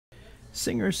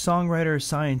Singer-songwriter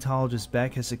Scientologist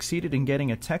Beck has succeeded in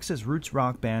getting a Texas roots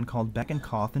rock band called Beck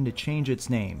Cauthen to change its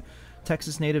name.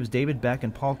 Texas natives David Beck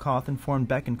and Paul Cauthen formed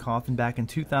Beck Cauthen back in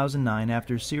 2009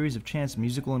 after a series of chance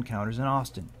musical encounters in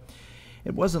Austin.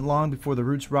 It wasn't long before the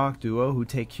roots rock duo, who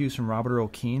take cues from Robert Earl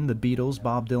Keen, the Beatles,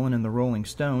 Bob Dylan, and the Rolling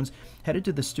Stones, headed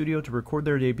to the studio to record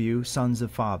their debut, Sons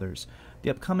of Fathers. The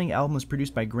upcoming album was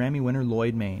produced by Grammy winner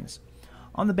Lloyd Maines.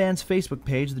 On the band's Facebook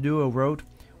page, the duo wrote,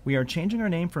 "We are changing our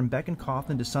name from Beck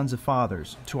Cauthen to Sons of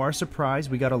Fathers. To our surprise,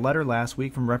 we got a letter last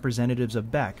week from representatives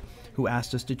of Beck, who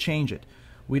asked us to change it.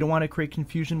 We don't want to create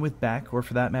confusion with Beck, or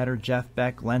for that matter, Jeff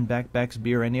Beck, Len Beck, Beck's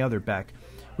Beer, or any other Beck.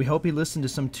 We hope he listened to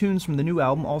some tunes from the new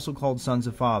album, also called Sons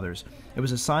of Fathers. It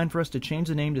was a sign for us to change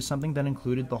the name to something that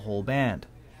included the whole band."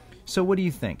 So what do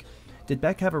you think? Did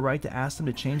Beck have a right to ask them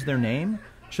to change their name?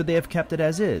 Should they have kept it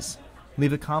as is?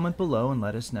 Leave a comment below and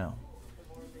let us know.